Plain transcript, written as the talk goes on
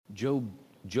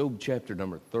Job chapter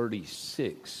number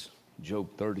 36.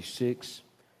 Job 36.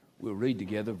 We'll read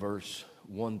together verse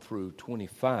 1 through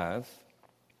 25.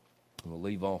 We'll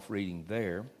leave off reading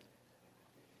there.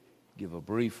 Give a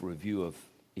brief review of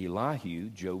Elihu,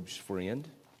 Job's friend.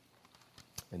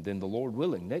 And then the Lord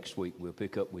willing, next week we'll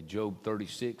pick up with Job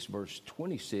 36, verse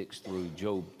 26 through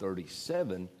Job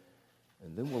 37.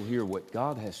 And then we'll hear what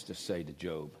God has to say to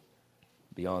Job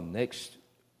beyond next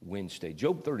Wednesday.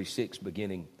 Job 36,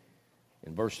 beginning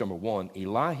in verse number 1.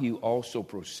 Elihu also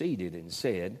proceeded and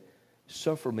said,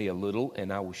 "Suffer me a little,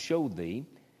 and I will show thee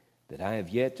that I have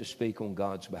yet to speak on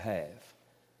God's behalf.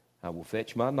 I will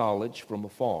fetch my knowledge from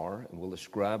afar, and will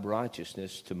ascribe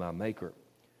righteousness to my Maker.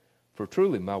 For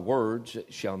truly my words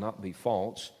shall not be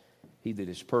false. He that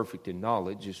is perfect in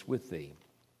knowledge is with thee.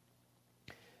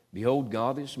 Behold,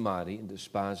 God is mighty, and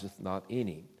despiseth not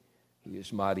any. He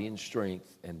is mighty in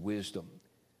strength and wisdom.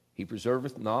 He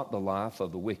preserveth not the life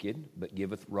of the wicked, but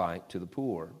giveth right to the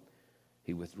poor.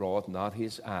 He withdraweth not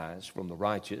his eyes from the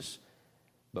righteous,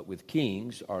 but with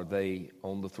kings are they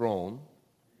on the throne.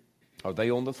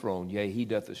 Yea, he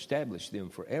doth establish them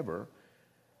forever,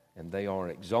 and they are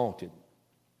exalted.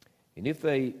 And if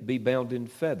they be bound in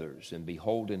feathers, and be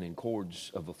holden in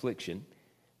cords of affliction,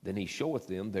 then he showeth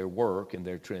them their work and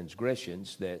their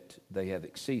transgressions that they have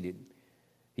exceeded.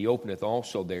 He openeth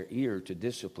also their ear to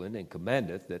discipline, and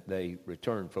commandeth that they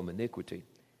return from iniquity.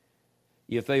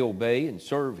 If they obey and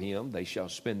serve him, they shall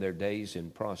spend their days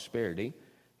in prosperity,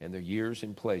 and their years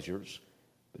in pleasures.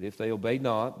 But if they obey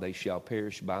not, they shall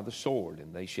perish by the sword,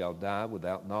 and they shall die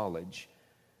without knowledge.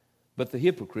 But the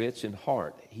hypocrites in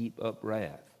heart heap up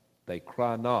wrath. They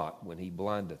cry not when he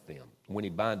bindeth them.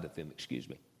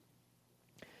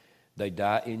 They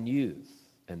die in youth,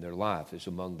 and their life is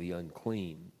among the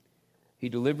unclean. He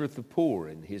delivereth the poor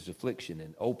in his affliction,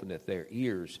 and openeth their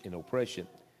ears in oppression.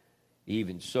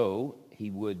 Even so, he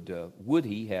would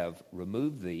he have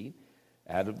removed thee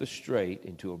out of the strait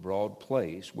into a broad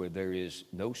place where there is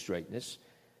no straightness,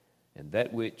 and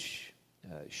that which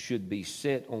should be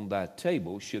set on thy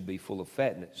table should be full of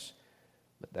fatness.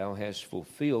 But thou hast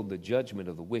fulfilled the judgment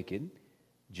of the wicked.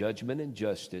 Judgment and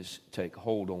justice take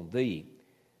hold on thee.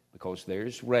 Because there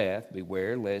is wrath,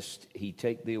 beware lest he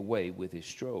take thee away with his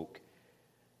stroke.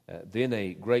 Then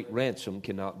a great ransom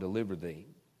cannot deliver thee.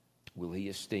 Will he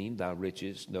esteem thy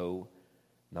riches? No,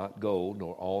 not gold,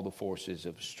 nor all the forces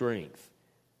of strength.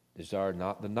 Desire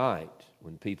not the night,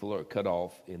 when people are cut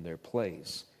off in their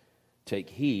place. Take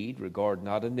heed, regard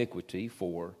not iniquity,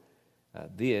 for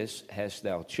this hast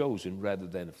thou chosen rather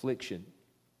than affliction.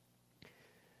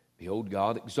 Behold,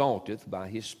 God exalteth by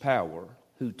his power.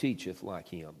 Who teacheth like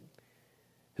him?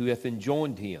 Who hath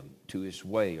enjoined him to his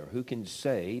way? Or who can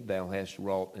say, thou hast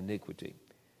wrought iniquity?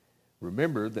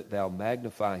 Remember that thou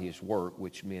magnify his work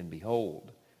which men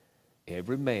behold.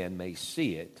 Every man may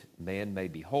see it, man may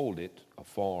behold it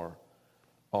afar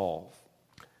off.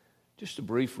 Just a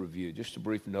brief review, just a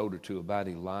brief note or two about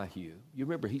Elihu. You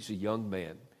remember he's a young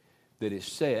man that is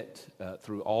set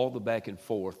through all the back and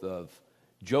forth of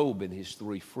Job and his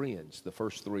three friends. The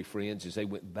first three friends, as they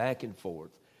went back and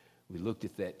forth, we looked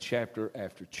at that chapter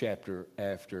after chapter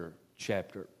after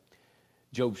chapter.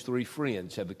 Job's three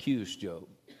friends have accused Job.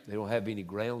 They don't have any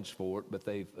grounds for it, but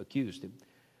they've accused him.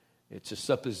 It's a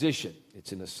supposition.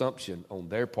 It's an assumption on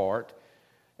their part,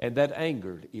 and that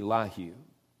angered Elihu.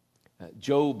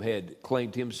 Job had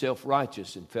claimed himself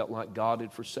righteous and felt like God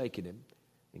had forsaken him,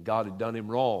 and God had done him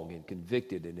wrong and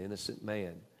convicted an innocent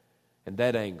man, and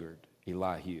that angered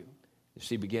Elihu. As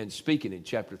he began speaking in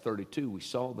chapter 32, we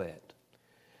saw that.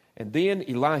 And then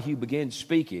Elihu began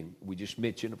speaking, we just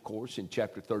mentioned, of course, in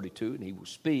chapter 32, and he will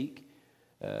speak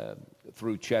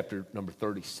through chapter number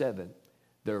 37.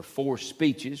 There are four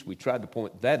speeches. We tried to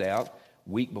point that out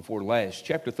week before last.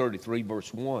 Chapter 33,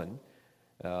 verse 1,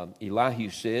 Elihu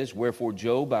says, "Wherefore,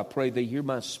 Job, I pray thee, hear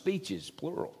my speeches,"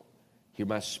 plural. "Hear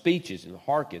my speeches and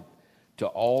hearken to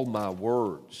all my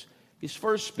words." His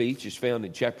first speech is found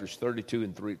in chapters 32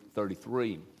 and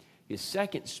 33. His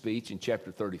second speech in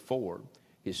chapter 34.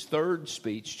 His third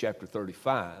speech, chapter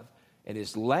 35. And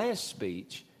his last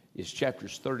speech is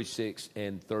chapters 36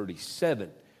 and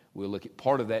 37. We'll look at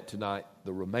part of that tonight,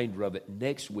 the remainder of it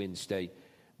next Wednesday,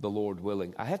 the Lord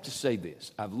willing. I have to say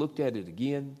this. I've looked at it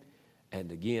again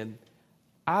and again.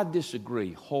 I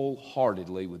disagree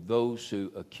wholeheartedly with those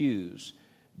who accuse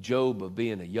Job of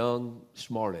being a young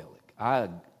smart aleck.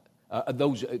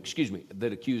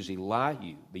 That accuse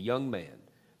Elihu, the young man,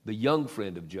 the young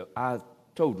friend of Job. I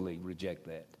totally reject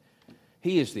that.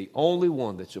 He is the only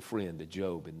one that's a friend to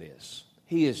Job in this.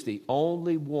 He is the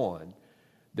only one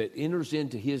that enters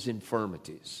into his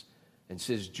infirmities and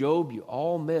says, Job, you're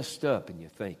all messed up in your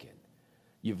thinking.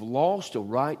 You've lost a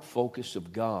right focus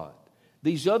of God.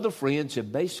 These other friends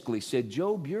have basically said,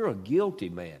 Job, you're a guilty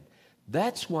man.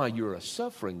 That's why you're a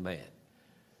suffering man.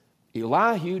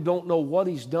 Elihu don't know what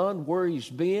he's done, where he's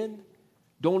been,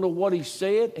 don't know what he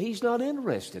said. He's not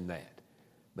interested in that.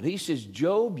 But he says,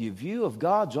 Job, your view of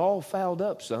God's all fouled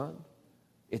up, son.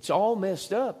 It's all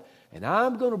messed up. And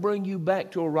I'm going to bring you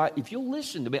back to a right. If you'll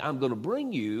listen to me, I'm going to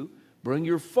bring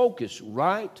your focus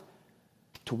right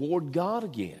toward God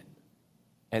again.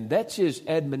 And that's his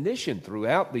admonition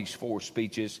throughout these 4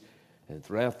 speeches and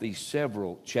throughout these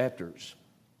several chapters.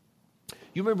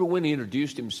 You remember when he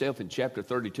introduced himself in chapter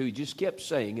 32, he just kept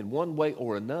saying in one way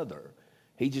or another,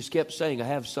 he just kept saying, I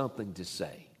have something to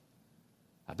say.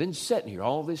 I've been sitting here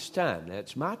all this time. Now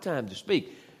it's my time to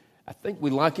speak. I think we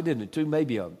liken it into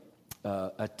maybe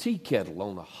a tea kettle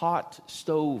on a hot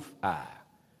stove eye.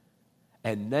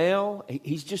 And now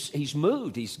he's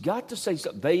moved. He's got to say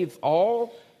something. They've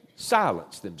all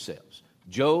silenced themselves.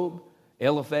 Job,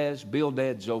 Eliphaz,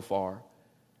 Bildad, Zophar.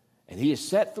 And he has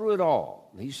sat through it all.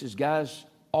 And he says, guys,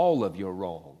 all of you are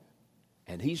wrong.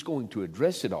 And he's going to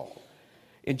address it all.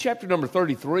 In chapter number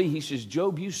 33, he says,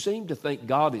 Job, you seem to think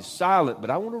God is silent,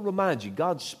 but I want to remind you,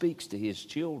 God speaks to his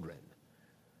children.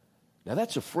 Now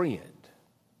that's a friend.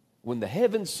 When the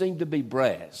heavens seem to be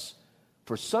brass,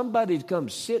 for somebody to come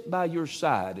sit by your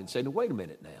side and say, no, wait a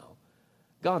minute now.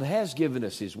 God has given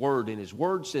us his word, and his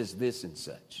word says this and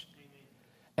such.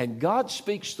 And God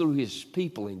speaks through his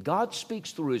people, and God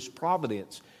speaks through his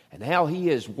providence and how he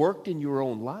has worked in your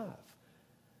own life.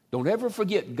 Don't ever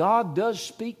forget, God does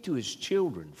speak to his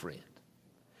children, friend.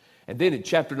 And then in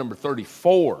chapter number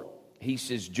 34, he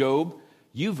says, Job,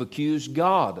 you've accused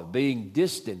God of being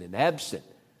distant and absent.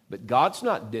 But God's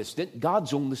not distant.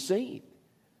 God's on the scene.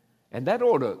 And that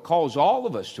ought to cause all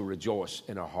of us to rejoice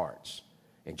in our hearts.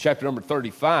 In chapter number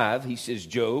 35, he says,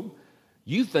 Job,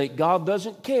 you think God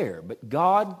doesn't care, but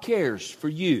God cares for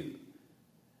you.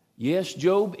 Yes,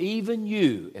 Job, even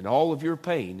you in all of your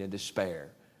pain and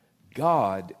despair,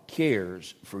 God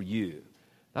cares for you.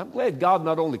 I'm glad God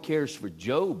not only cares for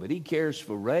Job, but he cares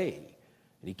for Ray,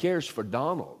 and he cares for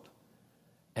Donald,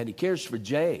 and he cares for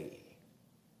Jay,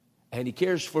 and he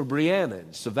cares for Brianna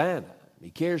and Savannah, and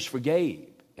he cares for Gabe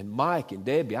and Mike and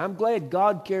Debbie. I'm glad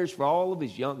God cares for all of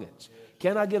his youngins.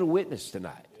 Can I get a witness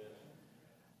tonight?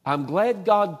 I'm glad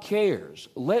God cares.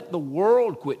 Let the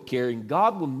world quit caring.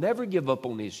 God will never give up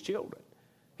on his children.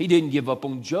 He didn't give up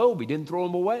on Job. He didn't throw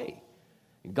him away.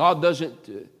 And God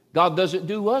doesn't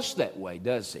do us that way,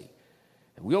 does he?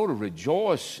 And we ought to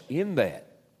rejoice in that.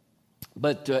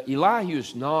 But Elihu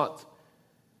is not,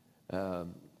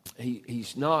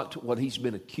 he's not what he's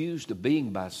been accused of being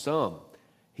by some.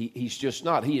 He's just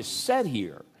not. He has sat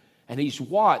here and he's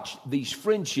watched these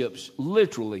friendships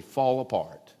literally fall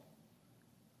apart.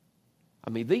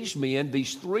 I mean,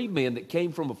 these 3 men that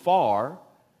came from afar,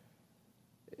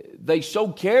 they so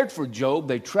cared for Job,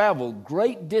 they traveled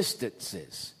great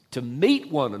distances to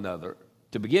meet one another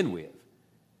to begin with.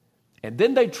 And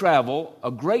then they travel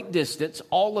a great distance,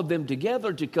 all of them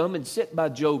together, to come and sit by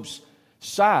Job's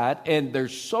side. And they're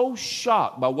so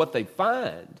shocked by what they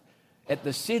find at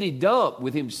the city dump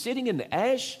with him sitting in the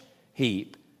ash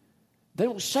heap. They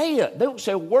don't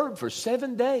say a word for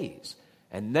 7 days.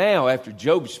 And now, after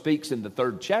Job speaks in the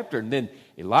 3rd chapter, and then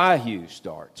Elihu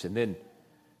starts, and then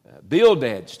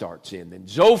Bildad starts in, and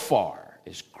Zophar,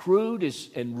 as crude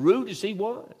and rude as he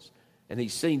was, and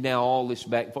he's seen now all this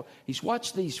back and forth. He's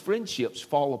watched these friendships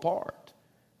fall apart.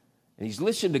 And he's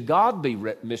listened to God be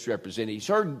misrepresented. He's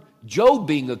heard Job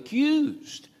being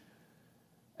accused.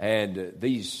 And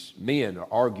these men are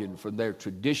arguing from their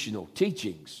traditional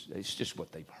teachings. It's just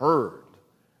what they've heard.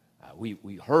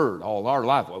 We heard all our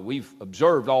life. Well, we've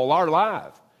observed all our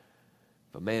life.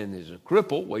 If a man is a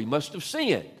cripple, well, he must have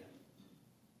sinned.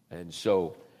 And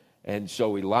so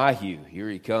Elihu, here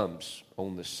he comes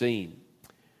on the scene.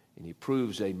 And he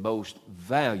proves a most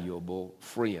valuable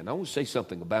friend. I want to say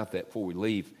something about that before we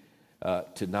leave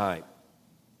tonight.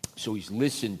 So he's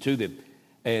listened to them.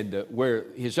 And where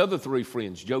his other 3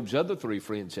 friends, Job's other 3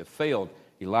 friends have failed,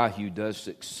 Elihu does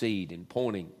succeed in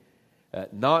pointing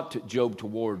not Job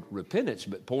toward repentance,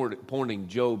 but pointing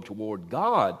Job toward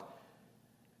God.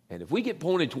 And if we get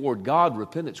pointed toward God,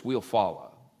 repentance will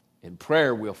follow. And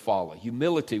prayer will follow.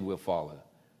 Humility will follow.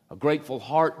 A grateful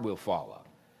heart will follow.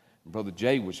 And Brother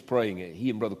Jay was praying. He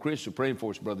and Brother Chris were praying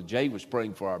for us. Brother Jay was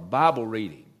praying for our Bible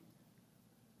reading.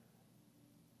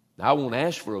 Now, I won't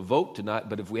ask for a vote tonight,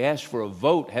 but if we ask for a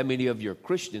vote, how many of you are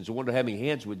Christians? I wonder how many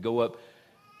hands would go up.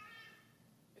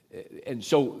 And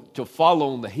so to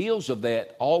follow on the heels of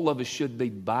that, all of us should be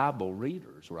Bible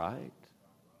readers, right?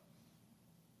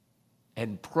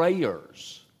 and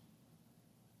prayers.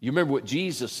 You remember what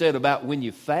Jesus said about when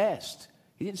you fast?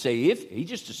 He didn't say if. He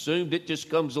just assumed it just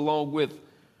comes along with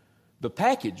the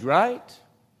package, right?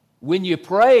 When you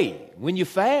pray, when you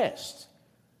fast.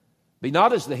 Be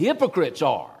not as the hypocrites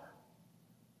are.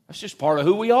 That's just part of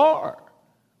who we are.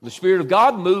 The Spirit of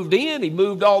God moved in. He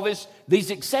moved all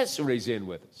these accessories in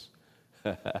with us.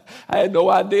 I had no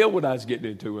idea what I was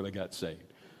getting into when I got saved.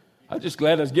 I'm just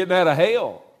glad I was getting out of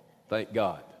hell. Thank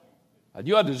God. I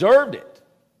knew I deserved it.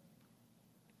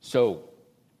 So,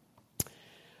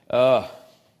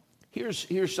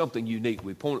 here's something unique.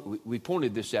 We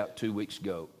pointed this out 2 weeks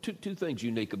ago. Two things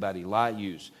unique about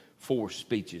Elihu's 4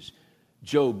 speeches.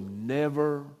 Job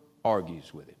never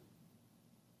argues with him.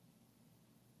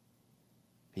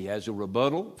 He has a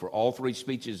rebuttal for all 3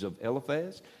 speeches of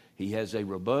Eliphaz. He has a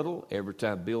rebuttal every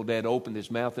time Bildad opened his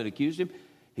mouth and accused him.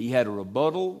 He had a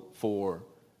rebuttal for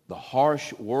the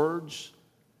harsh words,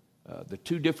 the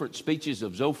 2 different speeches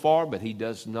of Zophar, but he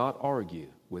does not argue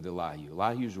with Elihu.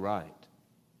 Elihu's right.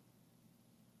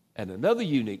 And another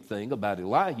unique thing about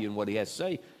Elihu and what he has to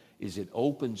say is it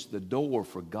opens the door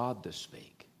for God to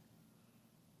speak.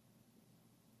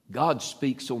 God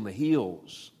speaks on the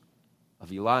heels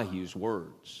of Elihu's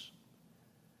words.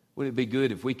 Wouldn't it be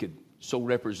good if we could so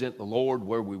represent the Lord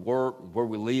where we work, and where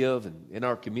we live, and in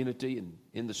our community, and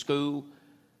in the school,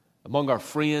 among our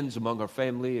friends, among our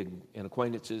family and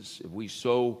acquaintances, if we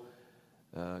so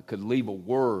could leave a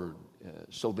word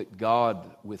so that God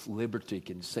with liberty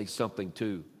can say something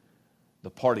to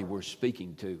the party we're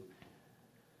speaking to.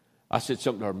 I said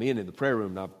something to our men in the prayer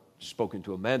room, and I've spoken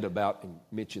to Amanda about and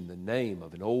mentioned the name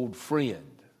of an old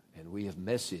friend. And we have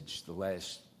messaged the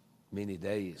last many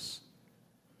days.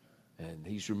 And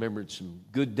he's remembered some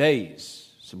good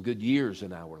days, some good years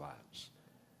in our lives.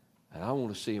 And I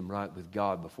want to see him right with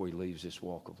God before he leaves this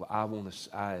walk of life.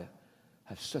 I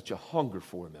have such a hunger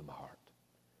for him in my heart.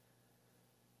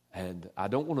 And I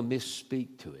don't want to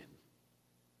misspeak to him.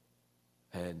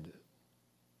 And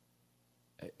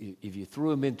if you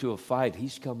threw him into a fight,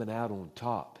 he's coming out on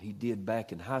top. He did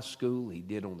back in high school. He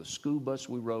did on the school bus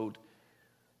we rode.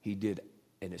 He did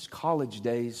in his college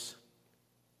days.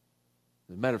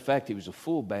 As a matter of fact, he was a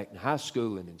fullback in high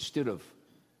school, and instead of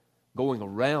going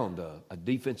around a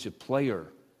defensive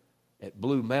player at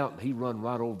Blue Mountain, he run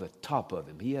right over the top of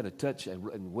him. He had a touch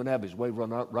and went out of his way,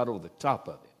 run right over the top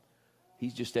of him.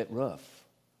 He's just that rough.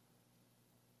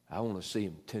 I want to see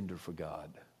him tender for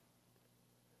God.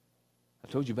 I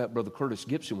told you about Brother Curtis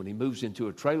Gibson. When he moves into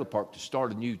a trailer park to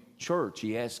start a new church,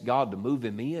 he asked God to move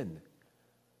him in.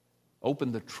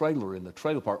 Open the trailer in the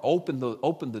trailer park. Open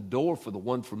the door for the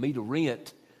one for me to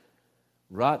rent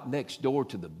right next door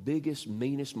to the biggest,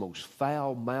 meanest, most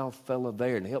foul-mouthed fella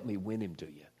there, and help me win him to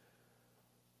you.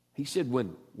 He said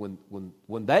when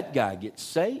that guy gets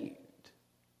saved,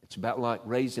 it's about like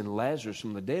raising Lazarus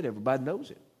from the dead. Everybody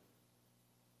knows it.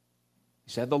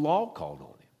 He's had the law called on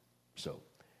him. So,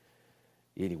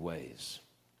 anyways,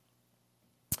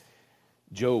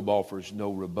 Job offers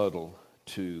no rebuttal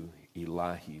to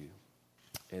Elihu.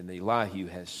 And Elihu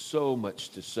has so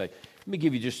much to say. Let me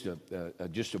give you just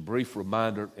a brief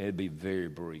reminder, and it'll be very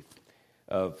brief,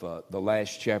 of the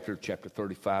last chapter, chapter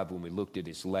 35, when we looked at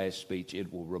his last speech.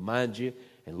 It will remind you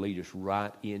and lead us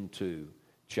right into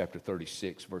chapter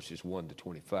 36, verses 1 to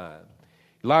 25.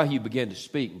 Elihu began to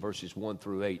speak in verses 1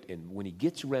 through 8, and when he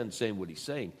gets around to saying what he's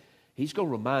saying, he's going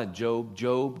to remind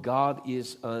Job, God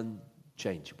is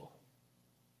unchangeable.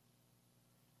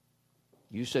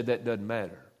 You said that doesn't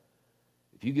matter.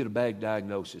 If you get a bad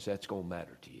diagnosis, that's going to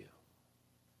matter to you.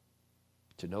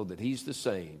 To know that he's the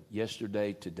same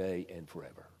yesterday, today, and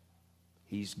forever.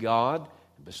 He's God,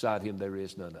 and beside him there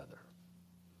is none other.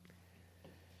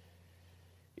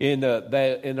 In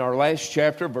our last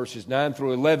chapter, verses 9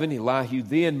 through 11, Elihu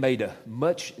then made a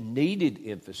much-needed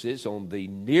emphasis on the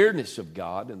nearness of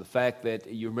God and the fact that,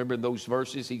 you remember in those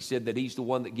verses, he said that he's the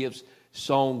one that gives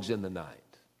songs in the night.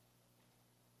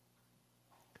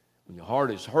 When your heart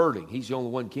is hurting, he's the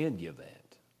only one who can give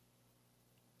that.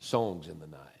 Songs in the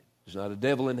night. There's not a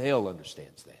devil in hell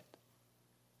understands that.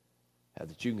 How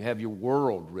that you can have your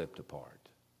world ripped apart.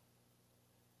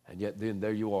 And yet then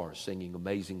there you are singing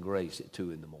Amazing Grace at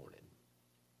 2 in the morning.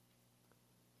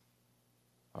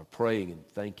 Or praying and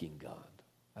thanking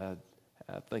God.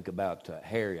 I think about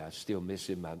Harry. I still miss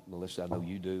him. Melissa, I know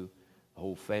you do. The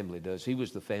whole family does. He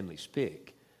was the family's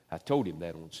pick. I told him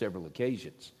that on several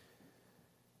occasions.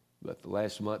 But the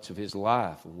last months of his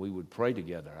life, when we would pray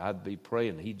together, I'd be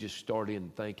praying. He'd just start in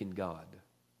thanking God.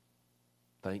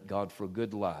 Thank God for a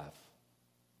good life.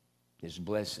 His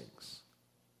blessings.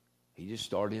 He just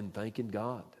started in thanking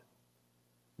God.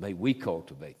 May we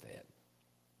cultivate that.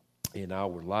 in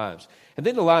our lives. And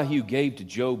then Elihu gave to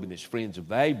Job and his friends a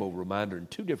valuable reminder in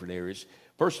two different areas.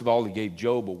 First of all, he gave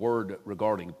Job a word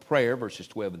regarding prayer, verses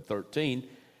 12 and 13.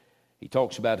 He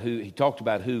talked about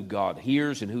who God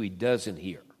hears and who he doesn't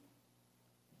hear.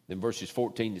 Then verses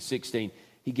 14 to 16,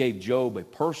 he gave Job a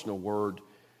personal word.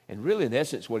 And really, in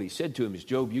essence, what he said to him is,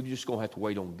 Job, you're just going to have to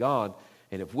wait on God.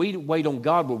 And if we wait on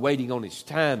God, we're waiting on his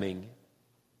timing.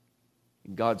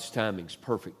 And God's timing is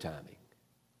perfect timing.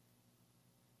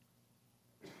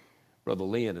 Brother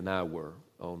Lynn and I were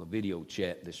on a video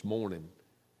chat this morning.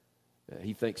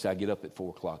 He thinks I get up at 4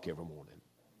 o'clock every morning.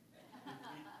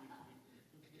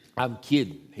 I'm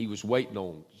kidding. He was waiting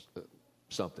on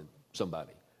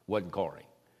somebody. Wasn't Corey.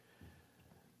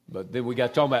 But then we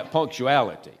got talking about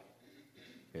punctuality.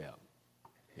 Yeah.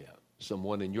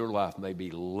 Someone in your life may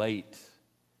be late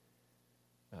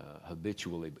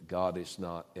habitually, but God is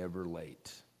not ever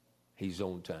late. He's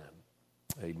on time.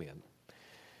 Amen.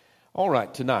 All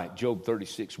right, tonight, Job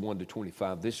 36, 1 to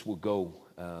 25. This will go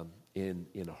in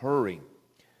a hurry.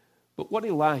 But what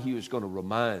Elihu is going to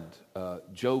remind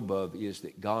Job of is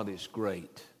that God is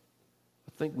great.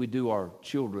 I think we do our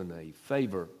children a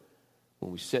favor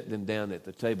when we set them down at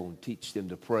the table and teach them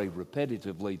to pray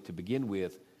repetitively to begin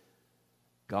with.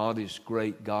 God is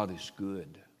great, God is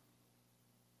good.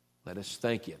 Let us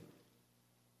thank him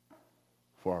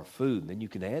for our food. And then you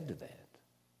can add to that.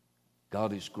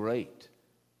 God is great.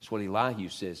 That's what Elihu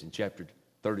says in chapter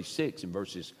 36 in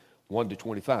verses 1 to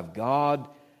 25. God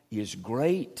is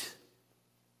great.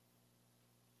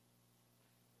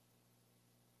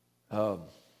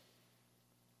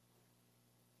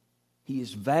 He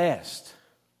is vast.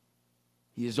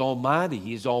 He is almighty.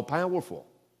 He is all-powerful.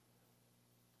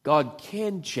 God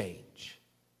can change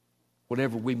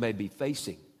whatever we may be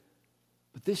facing.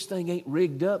 But this thing ain't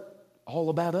rigged up all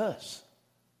about us.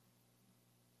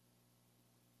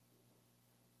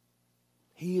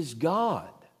 He is God.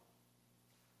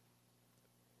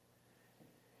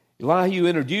 Elihu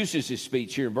introduces his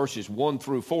speech here in verses 1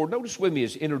 through 4. Notice with me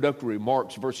his introductory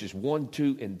remarks, verses 1,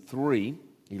 2, and 3.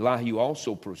 Elihu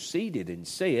also proceeded and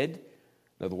said,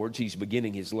 in other words, he's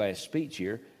beginning his last speech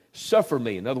here, suffer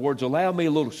me. In other words, allow me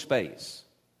a little space.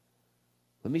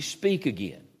 Let me speak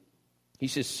again. He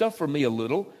says, suffer me a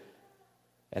little,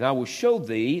 and I will show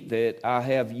thee that I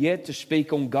have yet to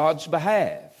speak on God's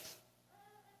behalf.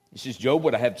 He says, Job,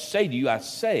 what I have to say to you, I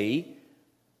say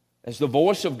as the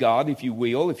voice of God, if you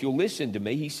will, if you'll listen to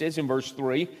me. He says in verse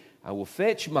 3, I will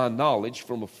fetch my knowledge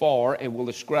from afar and will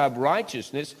ascribe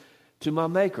righteousness to my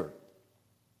Maker.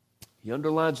 He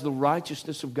underlines the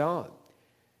righteousness of God.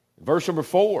 In verse number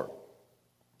 4,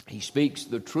 he speaks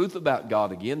the truth about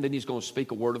God again. Then he's going to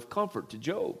speak a word of comfort to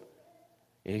Job.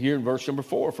 And here in verse number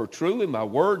 4, for truly my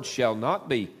word shall not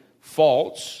be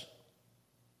false.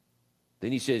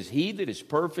 Then he says, he that is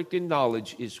perfect in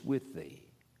knowledge is with thee.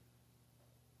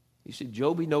 He said,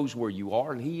 Job, he knows where you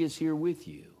are, and he is here with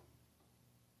you.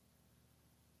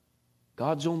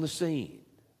 God's on the scene.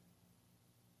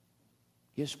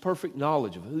 He has perfect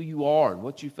knowledge of who you are and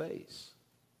what you face.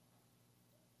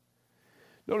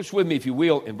 Notice with me, if you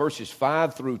will, in verses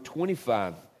 5 through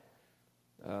 25,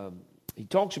 he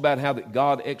talks about how that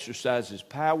God exercises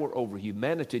power over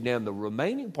humanity. Now, in the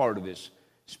remaining part of his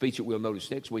speech that we'll notice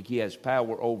next week, he has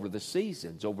power over the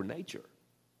seasons, over nature.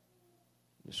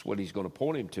 That's what he's going to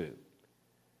point him to.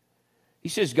 He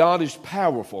says God is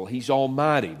powerful. He's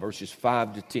almighty, verses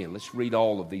 5 to 10. Let's read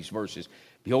all of these verses.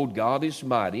 Behold, God is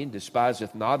mighty and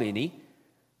despiseth not any.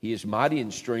 He is mighty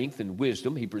in strength and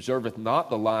wisdom. He preserveth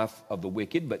not the life of the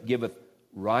wicked, but giveth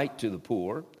right to the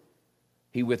poor.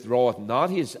 He withdraweth not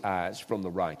his eyes from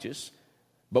the righteous,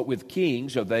 but with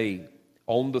kings are they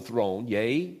on the throne.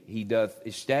 Yea, he doth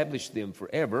establish them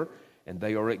forever, and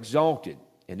they are exalted.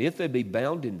 And if they be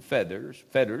bound in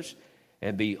fetters,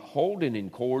 and be holden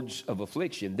in cords of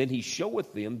affliction, then he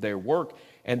showeth them their work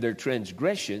and their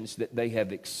transgressions that they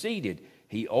have exceeded.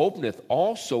 He openeth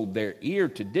also their ear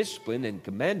to discipline, and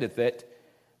commandeth that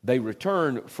they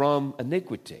return from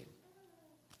iniquity.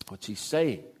 What's he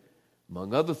saying?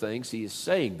 Among other things, he is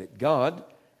saying that God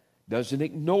doesn't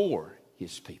ignore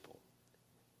his people.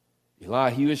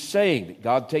 Elihu is saying that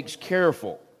God takes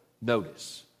careful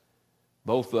notice,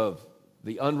 both of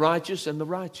the unrighteous and the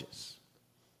righteous,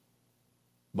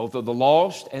 both of the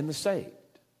lost and the saved.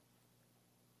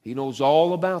 He knows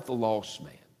all about the lost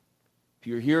man. If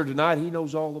you're here tonight, he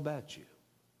knows all about you.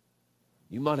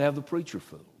 You might have the preacher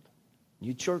fooled,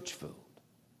 your church fooled,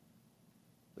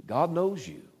 but God knows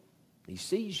you. He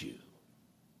sees you.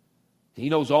 He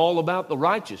knows all about the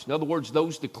righteous. In other words,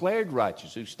 those declared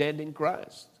righteous who stand in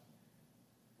Christ.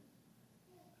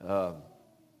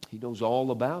 He knows all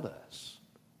about us.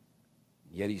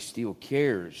 Yet He still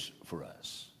cares for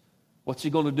us. What's He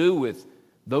going to do with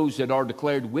those that are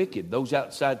declared wicked, those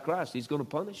outside Christ? He's going to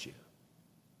punish you.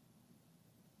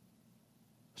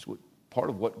 That's part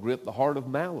of what gripped the heart of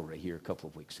Mallory here a couple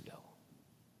of weeks ago.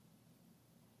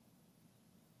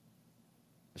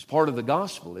 It's part of the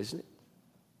gospel, isn't it?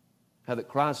 How that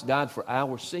Christ died for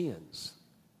our sins.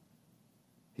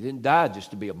 He didn't die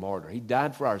just to be a martyr. He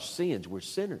died for our sins. We're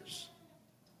sinners.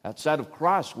 Outside of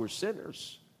Christ, we're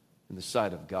sinners in the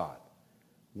sight of God.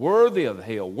 Worthy of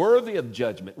hell, worthy of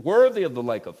judgment, worthy of the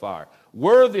lake of fire,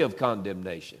 worthy of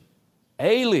condemnation.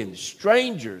 Aliens,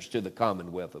 strangers to the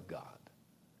commonwealth of God.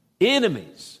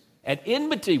 Enemies, at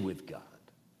enmity with God.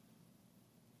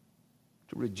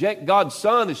 To reject God's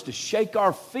Son is to shake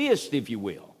our fist, if you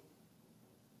will,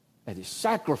 at His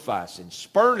sacrifice and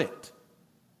spurn it.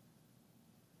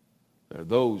 There are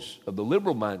those of the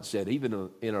liberal mindset, even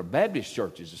in our Baptist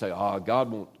churches, that say, God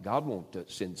won't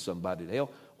send somebody to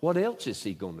hell. What else is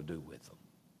He going to do with them?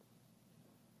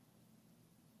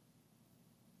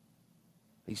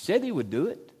 He said He would do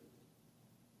it.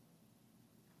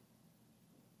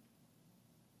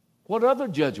 What other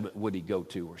judgment would He go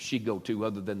to or she go to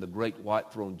other than the great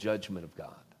white throne judgment of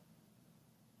God?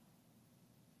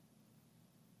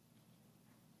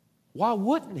 Why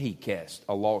wouldn't He cast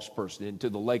a lost person into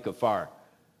the lake of fire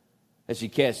as He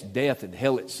cast death and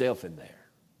hell itself in there?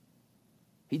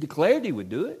 He declared He would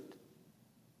do it.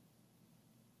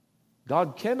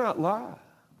 God cannot lie.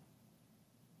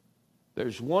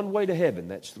 There's one way to heaven,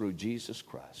 that's through Jesus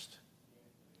Christ.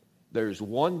 There's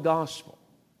one gospel.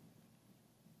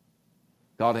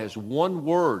 God has one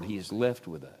word He has left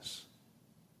with us.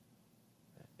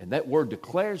 And that word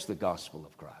declares the gospel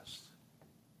of Christ.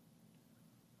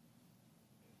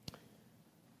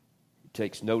 He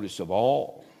takes notice of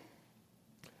all.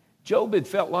 Job had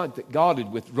felt like that God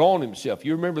had withdrawn Himself.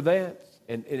 You remember that?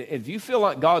 And if you feel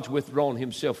like God's withdrawn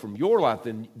Himself from your life,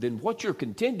 then what you're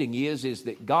contending is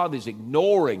that God is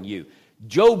ignoring you.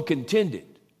 Job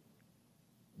contended.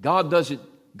 God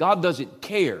doesn't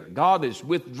care. God has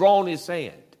withdrawn His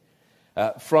hand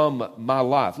from my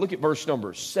life. Look at verse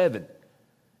number 7.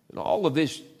 And all of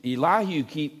this, Elihu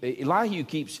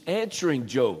keeps answering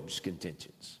Job's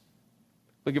contentions.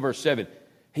 Look at verse 7.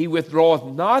 He withdraweth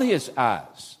not His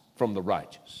eyes from the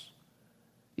righteous.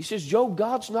 He says, Job,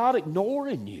 God's not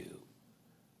ignoring you.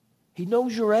 He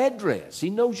knows your address.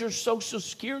 He knows your social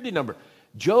security number.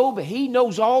 Job, He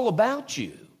knows all about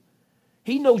you.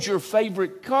 He knows your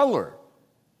favorite color.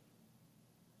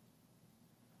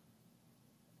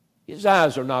 His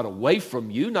eyes are not away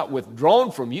from you, not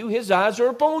withdrawn from you. His eyes are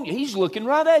upon you. He's looking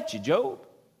right at you, Job.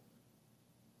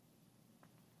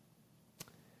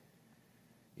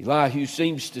 Elihu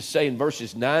seems to say in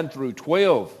verses 9 through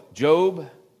 12, Job,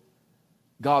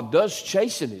 God does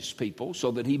chasten His people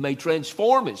so that He may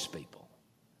transform His people.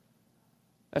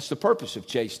 That's the purpose of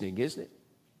chastening, isn't it?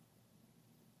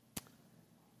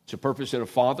 It's a purpose in a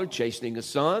father chastening a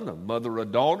son, a mother a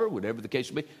daughter, whatever the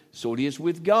case may be. So it is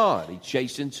with God. He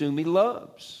chastens whom He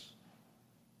loves.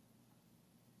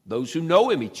 Those who know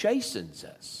Him, He chastens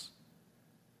us,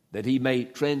 that He may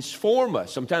transform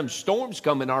us. Sometimes storms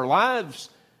come in our lives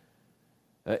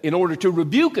in order to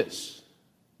rebuke us.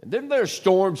 And then there are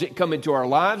storms that come into our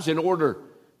lives in order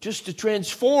just to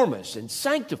transform us and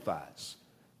sanctify us,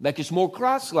 make us more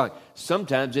Christ-like.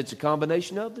 Sometimes it's a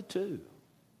combination of the two.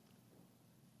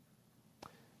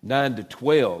 9 to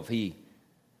 12, he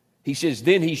says,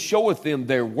 Then He showeth them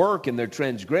their work and their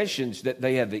transgressions that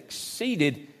they have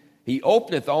exceeded. He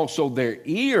openeth also their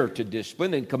ear to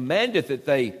discipline and commandeth that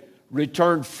they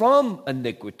return from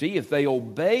iniquity if they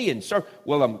obey and serve.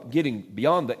 Well, I'm getting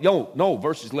beyond that. No,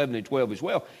 verses 11 and 12 as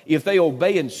well. If they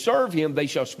obey and serve Him, they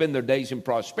shall spend their days in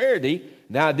prosperity.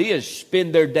 The idea is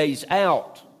spend their days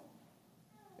out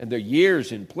and their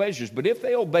years in pleasures. But if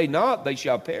they obey not, they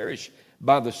shall perish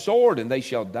by the sword, and they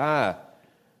shall die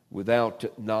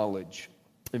without knowledge.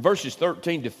 In verses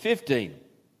 13 to 15,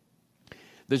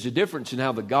 there's a difference in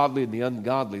how the godly and the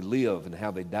ungodly live and how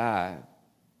they die.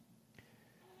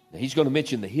 Now, he's going to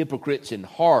mention the hypocrites in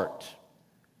heart.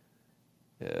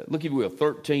 Look, if you will,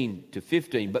 13 to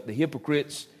 15. But the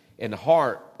hypocrites in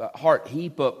heart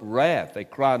heap up wrath. They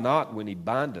cry not when He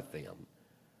bindeth them.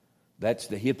 That's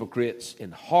the hypocrites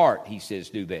in heart, he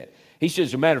says, do that. He says,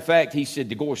 as a matter of fact, he said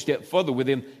to go a step further with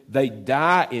him, they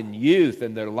die in youth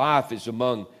and their life is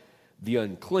among the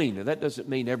unclean. Now, that doesn't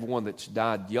mean everyone that's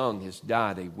died young has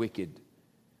died a wicked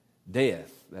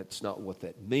death. That's not what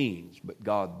that means. But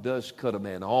God does cut a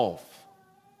man off.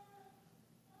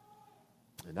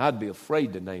 And I'd be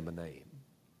afraid to name a name.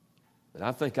 But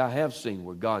I think I have seen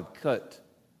where God cut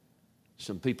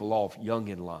some people off young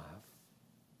in life.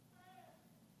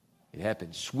 It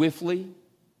happened swiftly,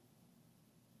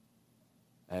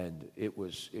 and it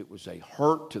was a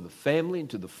hurt to the family and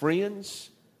to the friends.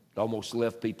 It almost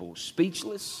left people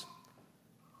speechless.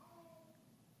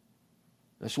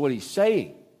 That's what he's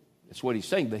saying. That's what he's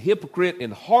saying. The hypocrite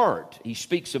in heart, he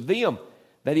speaks of them.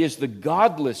 That is, the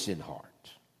godless in heart.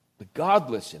 The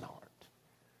godless in heart.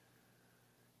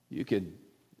 You can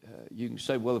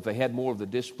say, well, if they had more of the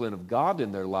discipline of God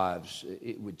in their lives,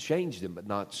 it would change them, but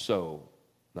not so.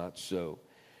 Not so.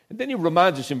 And then he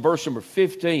reminds us in verse number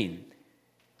 15,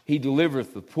 he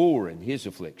delivereth the poor in his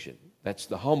affliction. That's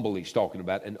the humble he's talking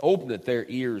about, and openeth their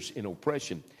ears in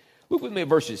oppression. Look with me at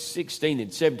verses 16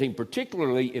 and 17,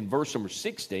 particularly in verse number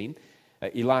 16.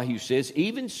 Elihu says,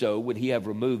 even so would he have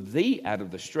removed thee out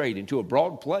of the strait into a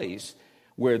broad place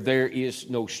where there is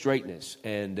no straightness,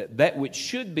 and that which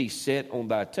should be set on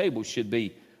thy table should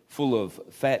be full of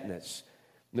fatness.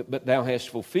 But thou hast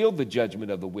fulfilled the judgment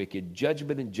of the wicked.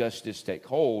 Judgment and justice take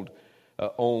hold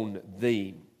on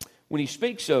thee. When he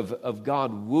speaks of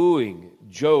God wooing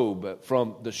Job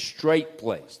from the straight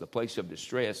place, the place of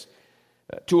distress,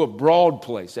 to a broad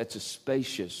place, that's a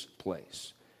spacious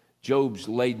place. Job's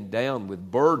laden down with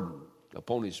burden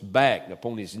upon his back,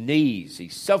 upon his knees.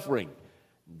 He's suffering.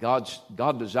 God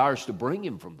desires to bring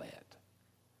him from that,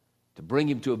 to bring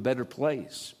him to a better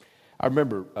place. I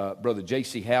remember Brother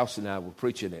J.C. House and I were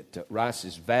preaching at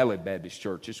Rice's Valley Baptist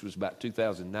Church. This was about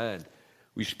 2009.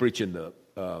 We was preaching the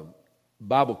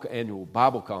annual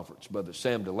Bible conference. Brother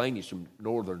Sam Delaney's from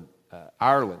Northern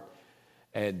Ireland,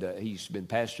 and he's been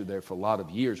pastor there for a lot of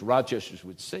years. Rochesters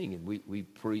would sing, and we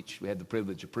preached. We had the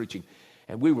privilege of preaching.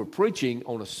 And we were preaching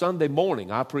on a Sunday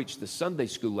morning. I preached the Sunday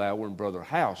school hour, and Brother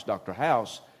House, Dr.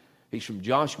 House, he's from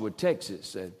Joshua,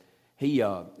 Texas, and he's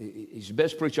the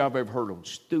best preacher I've ever heard on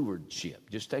stewardship.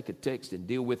 Just take a text and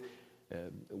deal with.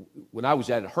 When I was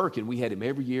at Hurricane, we had him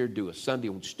every year do a Sunday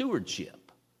on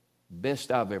stewardship.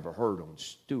 Best I've ever heard on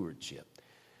stewardship.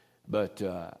 But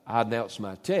I announced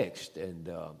my text, and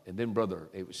then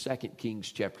it was 2 Kings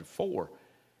chapter 4.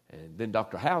 And then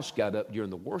Dr. House got up during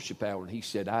the worship hour, and he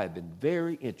said, I have been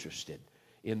very interested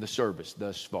in the service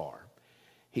thus far.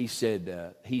 He said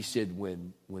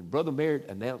when Brother Merritt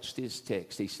announced his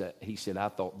text, he said, I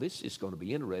thought this is going to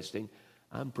be interesting.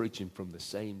 I'm preaching from the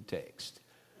same text.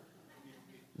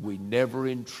 We never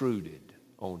intruded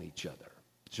on each other.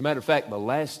 As a matter of fact, the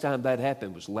last time that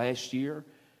happened was last year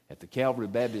at the Calvary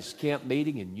Baptist Camp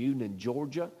meeting in Union,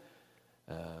 Georgia.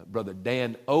 Brother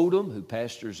Dan Odom, who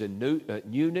pastors in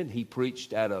Union, he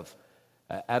preached out of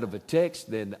a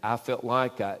text. Then I felt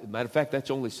like, matter of fact, that's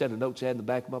the only set of notes I had in the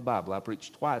back of my Bible. I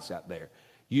preached twice out there.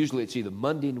 Usually it's either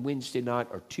Monday and Wednesday night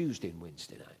or Tuesday and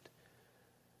Wednesday night.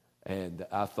 And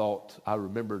I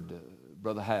remembered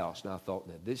Brother House, and I thought,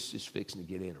 now this is fixing to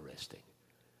get interesting.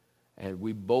 And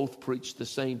we both preached the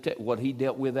same text. What he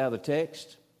dealt with out of the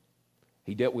text,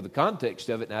 he dealt with the context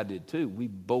of it, and I did too. We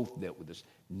both dealt with this.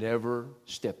 Never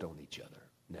stepped on each other.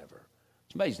 Never.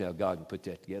 It's amazing how God can put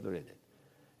that together, isn't it?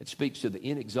 It speaks to the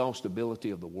inexhaustibility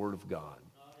of the Word of God.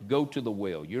 Go to the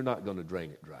well. You're not going to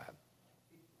drain it dry.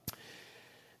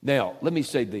 Now, let me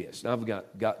say this. Now, I've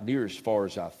got near as far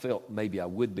as I felt maybe I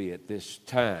would be at this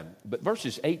time. But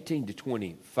verses 18 to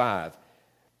 25,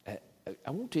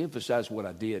 I want to emphasize what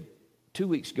I did 2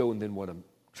 weeks ago and then what I'm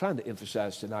trying to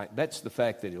emphasize tonight. That's the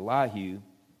fact that Elihu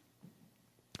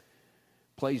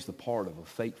plays the part of a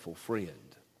faithful friend.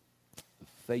 A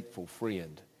faithful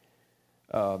friend.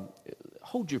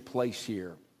 Hold your place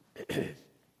here.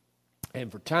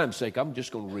 And for time's sake, I'm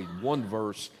just going to read one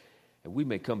verse, and we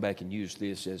may come back and use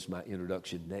this as my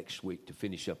introduction next week to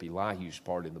finish up Elihu's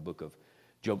part in the book of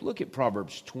Job. Look at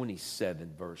Proverbs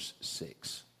 27, verse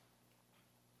 6.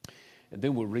 And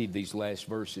then we'll read these last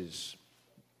verses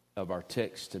of our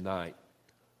text tonight.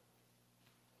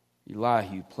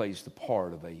 Elihu plays the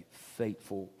part of a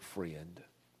faithful friend.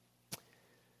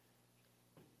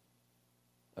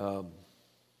 A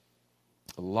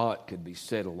lot could be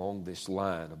said along this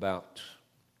line about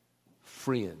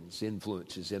friends,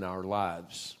 influences in our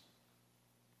lives.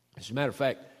 As a matter of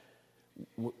fact,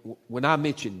 when I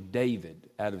mention David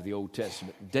out of the Old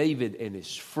Testament, David and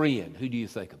his friend, who do you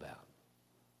think about?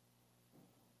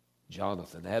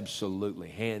 Jonathan, absolutely,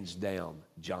 hands down,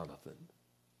 Jonathan.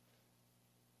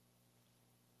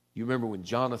 You remember when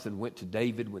Jonathan went to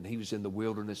David when he was in the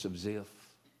wilderness of Ziph?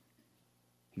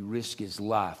 He risked his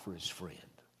life for his friend.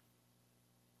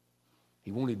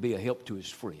 He wanted to be a help to his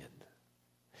friend.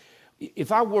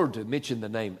 If I were to mention the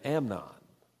name Amnon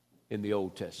in the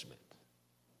Old Testament,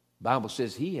 the Bible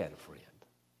says he had a friend.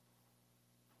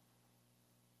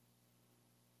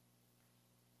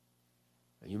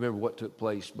 And you remember what took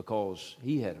place because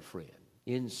he had a friend.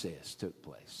 Incest took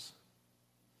place.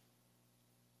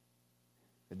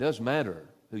 does matter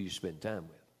who you spend time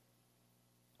with.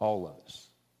 All of us.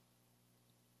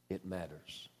 It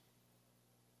matters.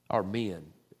 Our men,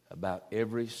 about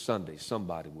every Sunday,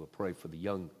 somebody will pray for the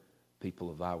young people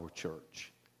of our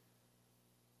church.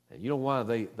 And you know why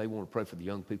they want to pray for the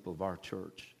young people of our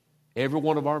church? Every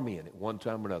one of our men at one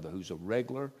time or another who's a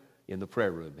regular in the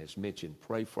prayer room has mentioned,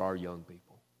 pray for our young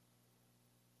people.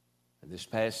 And this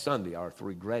past Sunday, our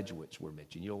 3 graduates were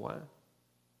mentioned. You know why?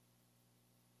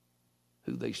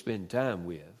 Who they spend time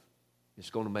with is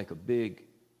going to make a big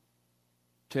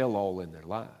tell-all in their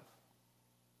life.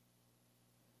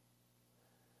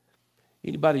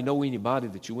 Anybody know anybody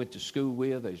that you went to school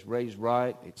with, they was raised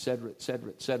right, et cetera,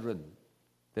 and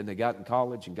then they got in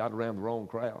college and got around the wrong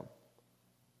crowd?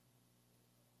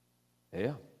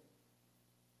 Yeah.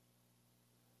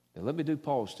 Now let me do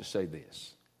pause to say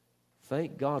this.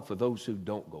 Thank God for those who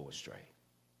don't go astray.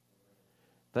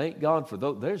 Thank God for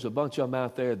those. There's a bunch of them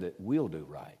out there that will do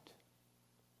right.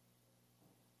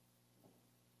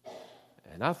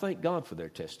 And I thank God for their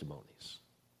testimonies.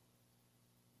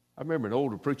 I remember an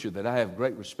older preacher that I have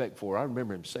great respect for. I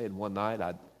remember him saying one night,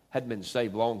 I hadn't been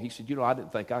saved long. He said, I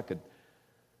didn't think I could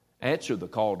answer the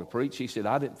call to preach. He said,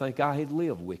 I didn't think I had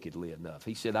lived wickedly enough.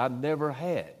 He said, I never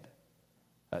had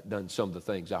done some of the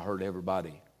things I heard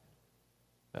everybody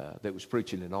that was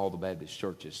preaching in all the Baptist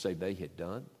churches say they had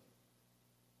done.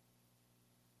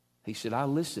 He said, I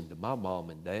listened to my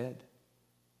mom and dad,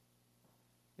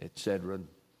 etc., and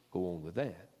go on with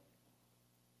that.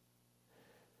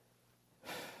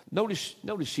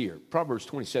 Notice here, Proverbs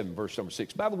 27, verse number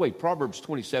 6. By the way, Proverbs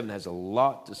 27 has a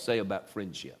lot to say about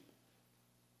friendship.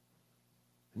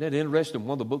 Isn't that interesting?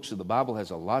 One of the books of the Bible has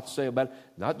a lot to say about it.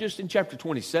 Not just in chapter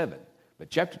 27, but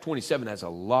chapter 27 has a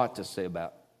lot to say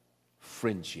about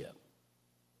friendship.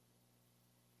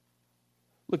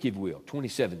 Look, if you will,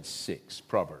 27:6,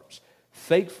 Proverbs.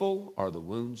 Faithful are the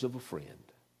wounds of a friend,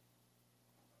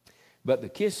 but the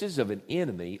kisses of an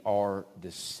enemy are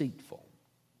deceitful.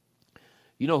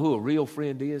 You know who a real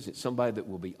friend is? It's somebody that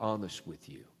will be honest with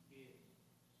you.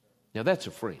 Now, that's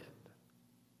a friend.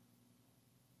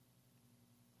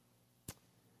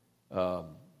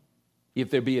 If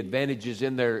there be advantages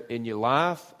in your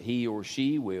life, he or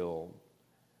she will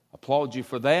applaud you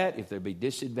for that. If there be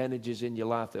disadvantages in your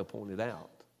life, they'll point it out.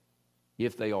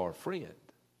 If they are a friend,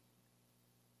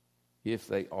 if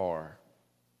they are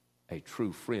a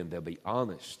true friend, they'll be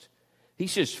honest. He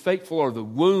says, faithful are the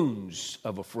wounds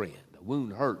of a friend. A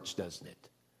wound hurts, doesn't it?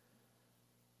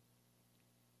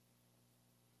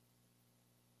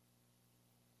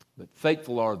 But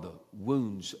faithful are the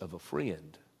wounds of a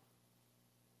friend.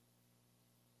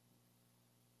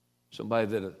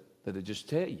 Somebody that'll just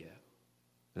tell you.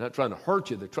 They're not trying to hurt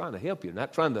you. They're trying to help you. They're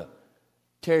not trying to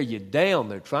tear you down.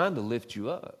 They're trying to lift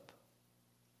you up.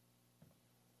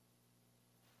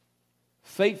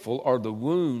 Faithful are the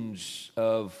wounds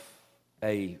of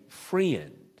a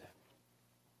friend.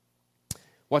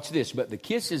 Watch this. But the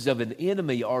kisses of an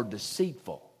enemy are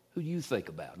deceitful. Who do you think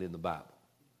about in the Bible?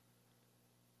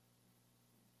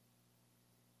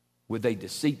 With a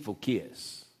deceitful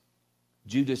kiss.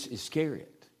 Judas Iscariot.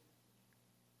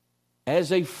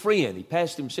 As a friend, he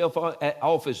passed himself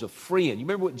off as a friend. You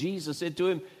remember what Jesus said to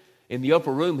him in the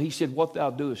upper room? He said, what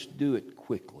thou doest, do it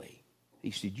quickly.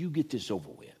 He said, you get this over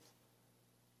with.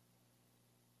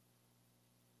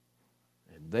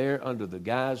 And there, under the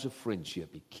guise of friendship,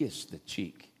 he kissed the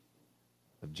cheek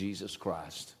of Jesus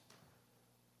Christ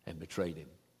and betrayed him.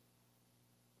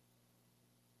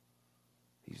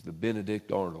 He's the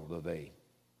Benedict Arnold of in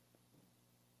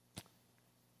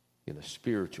a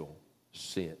spiritual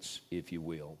sense, if you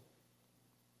will,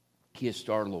 kissed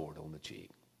our Lord on the cheek.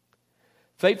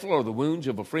 Faithful are the wounds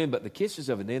of a friend, but the kisses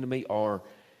of an enemy are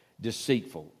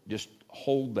deceitful. Just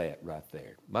hold that right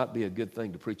there. Might be a good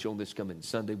thing to preach on this coming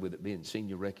Sunday with it being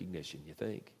senior recognition, you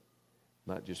think?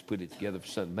 Might just put it together for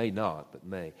Sunday. May not, but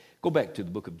may. Go back to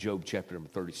the book of Job, chapter number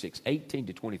 36, 18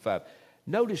 to 25.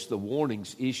 Notice the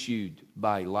warnings issued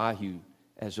by Elihu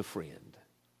as a friend.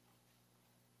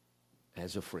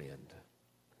 As a friend.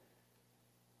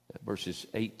 Verses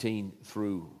 18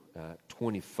 through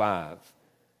 25.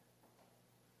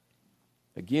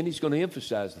 Again, he's going to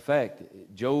emphasize the fact,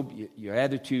 Job, your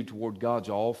attitude toward God's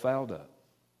all fouled up.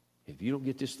 If you don't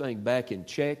get this thing back in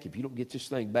check, if you don't get this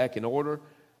thing back in order,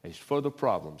 there's further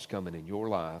problems coming in your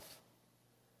life.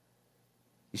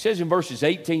 He says in verses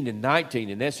 18 and 19,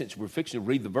 in essence, we're fixing to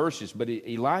read the verses, but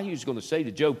Elihu's going to say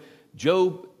to Job,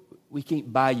 Job, we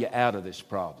can't buy you out of this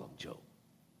problem, Job.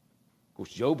 Of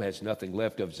course, Job has nothing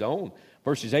left of his own.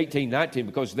 Verses 18, 19,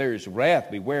 because there is wrath,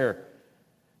 beware,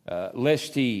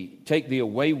 lest he take thee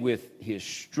away with his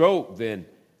stroke, then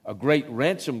a great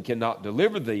ransom cannot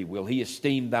deliver thee. Will he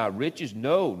esteem thy riches?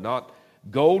 No, not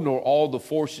gold nor all the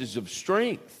forces of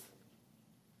strength.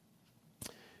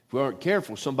 If we aren't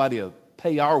careful, somebody will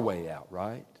pay our way out,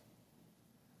 right?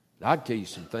 I can tell you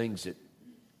some things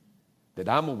that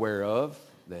I'm aware of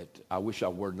that I wish I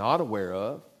were not aware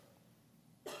of.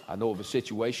 I know of a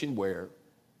situation where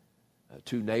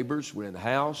two neighbors were in the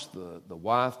house. The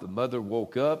wife, the mother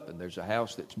woke up, and there's a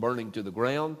house that's burning to the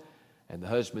ground. And the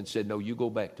husband said, no, you go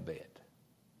back to bed.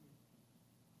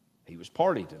 He was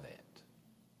party to that.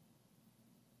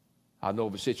 I know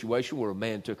of a situation where a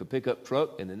man took a pickup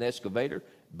truck and an excavator,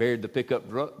 buried the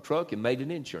pickup truck, and made an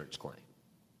insurance claim.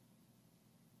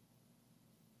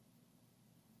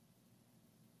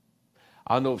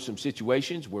 I know of some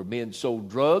situations where men sold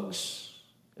drugs,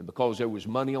 and because there was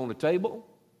money on the table,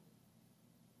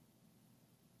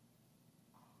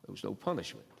 there was no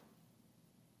punishment.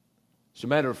 As a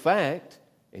matter of fact,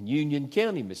 in Union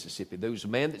County, Mississippi, there was a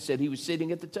man that said he was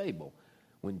sitting at the table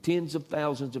when tens of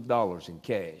thousands of dollars in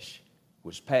cash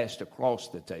was passed across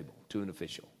the table to an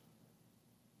official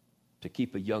to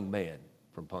keep a young man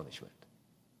from punishment.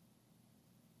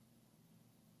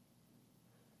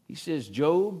 He says,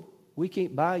 Job, we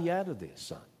can't buy you out of this,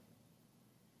 son.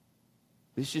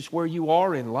 This is where you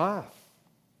are in life.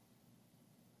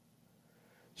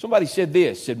 Somebody said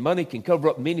this, said money can cover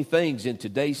up many things in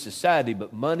today's society,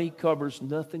 but money covers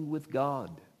nothing with God.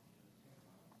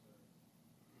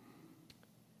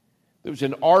 There was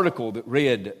an article that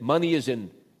read, money is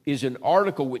an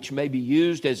article which may be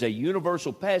used as a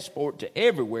universal passport to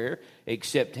everywhere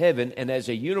except heaven, and as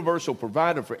a universal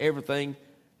provider for everything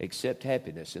except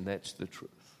happiness. And that's the truth.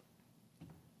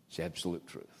 It's absolute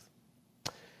truth.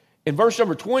 In verse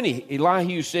number 20,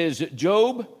 Elihu says,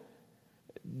 Job,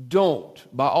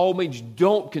 by all means,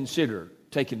 don't consider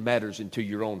taking matters into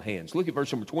your own hands. Look at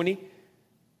verse number 20.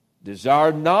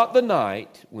 Desire not the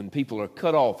night when people are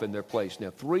cut off in their place.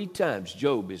 Now, 3 times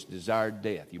Job has desired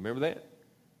death. You remember that?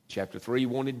 Chapter 3, he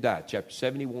wanted to die. Chapter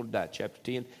 7, he wanted to die. Chapter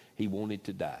 10, he wanted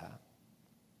to die.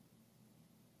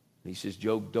 And he says,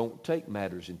 Job, don't take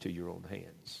matters into your own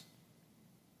hands.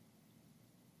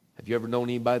 Have you ever known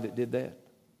anybody that did that?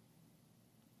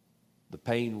 The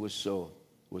pain was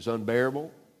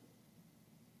unbearable.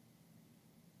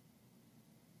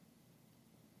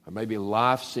 Or maybe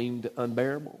life seemed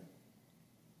unbearable.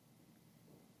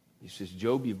 He says,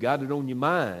 Job, you've got it on your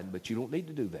mind, but you don't need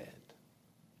to do that.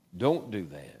 Don't do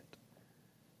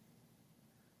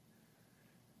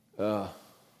that.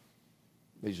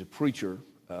 There's a preacher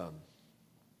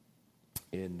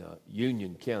in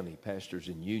Union County, pastors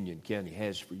in Union County,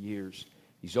 has for years.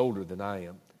 He's older than I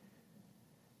am.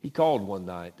 He called one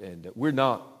night, and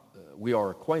we are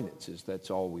acquaintances. That's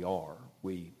all we are.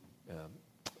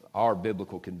 Our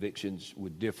biblical convictions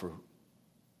would differ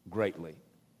greatly.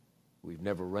 We've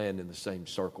never ran in the same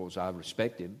circles. I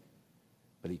respect him,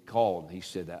 but he called and he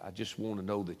said, I just want to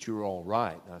know that you're all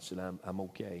right. And I said, I'm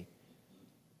okay.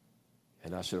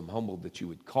 And I said, I'm humbled that you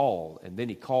would call. And then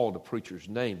he called a preacher's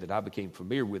name that I became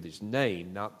familiar with his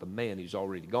name, not the man who's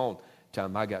already gone.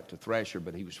 Time I got to Thrasher,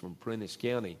 but he was from Prentice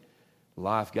County.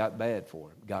 Life got bad for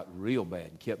him, got real bad,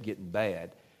 and kept getting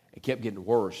bad. It kept getting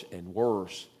worse and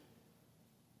worse.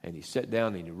 And he sat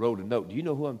down and he wrote a note. Do you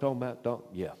know who I'm talking about, Doc?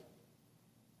 Yeah.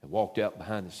 And walked out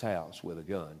behind his house with a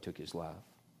gun, took his life.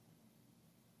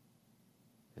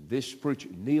 And this preacher,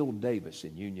 Neil Davis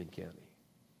in Union County.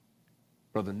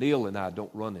 Brother Neil and I don't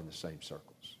run in the same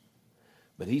circles.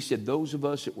 But he said those of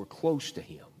us that were close to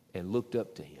him and looked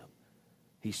up to him,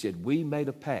 he said, we made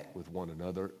a pact with one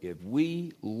another. If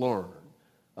we learn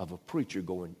of a preacher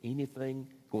going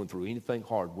through anything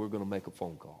hard, we're going to make a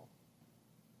phone call.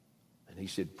 And he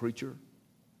said, preacher,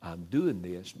 I'm doing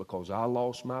this because I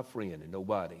lost my friend and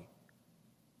nobody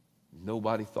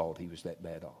thought he was that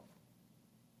bad off.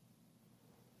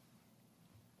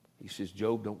 He says,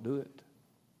 Job, don't do it.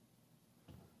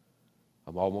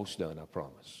 I'm almost done, I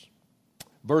promise.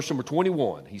 Verse number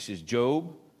 21, he says,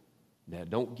 Job, now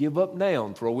don't give up now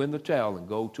and throw in the towel and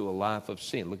go to a life of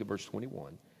sin. Look at verse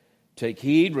 21. Take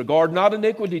heed, regard not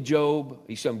iniquity, Job.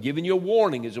 He said, I'm giving you a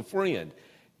warning as a friend.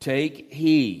 Take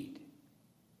heed.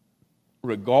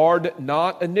 Regard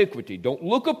not iniquity. Don't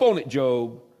look upon it,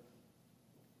 Job.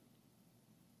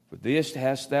 For this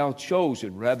hast thou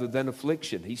chosen rather than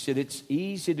affliction. He said, it's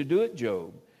easy to do it,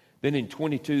 Job. Then in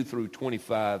 22 through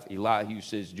 25, Elihu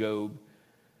says, Job,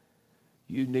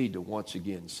 you need to once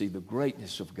again see the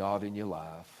greatness of God in your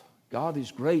life. God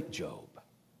is great, Job.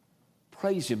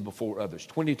 Praise him before others.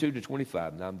 22 to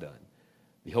 25, and I'm done.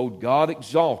 Behold, God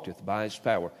exalteth by his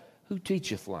power. Who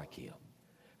teacheth like him?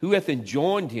 Who hath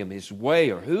enjoined him his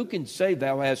way? Or who can say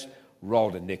thou hast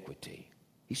wrought iniquity?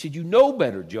 He said, you know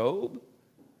better, Job.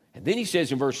 And then he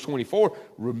says in verse 24,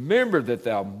 remember that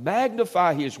thou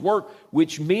magnify his work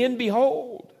which men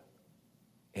behold.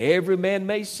 Every man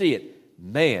may see it,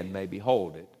 man may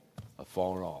behold it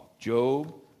afar off.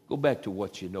 Job, go back to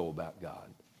what you know about God.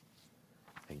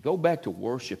 And go back to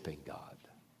worshiping God.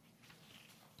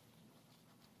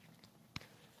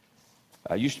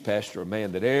 I used to pastor a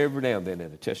man that every now and then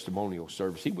in a testimonial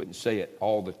service, he wouldn't say it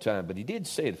all the time, but he did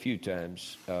say it a few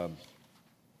times.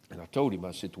 And I told him,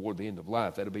 I said, toward the end of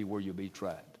life, that'll be where you'll be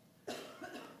tried.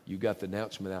 You got the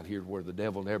announcement out here where the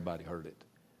devil and everybody heard it.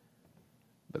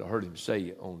 But I heard him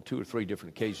say on 2 or 3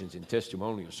 different occasions in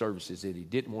testimonial services that he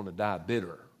didn't want to die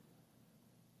bitter.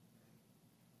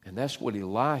 And that's what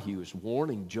Elihu is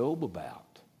warning Job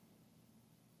about.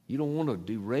 You don't want to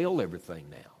derail everything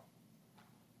now.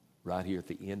 Right here at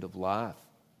the end of life.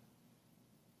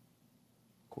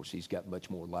 Of course, he's got much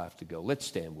more life to go. Let's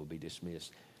stand, we'll be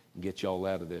dismissed. And get y'all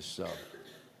out of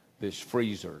this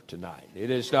freezer tonight. It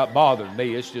is not bothering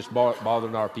me. It's just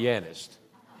bothering our pianist.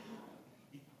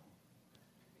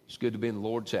 It's good to be in the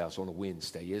Lord's house on a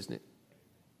Wednesday, isn't it?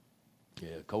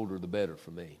 Yeah, colder the better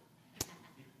for me.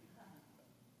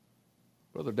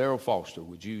 Brother Darrell Foster,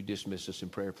 would you dismiss us in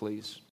prayer, please?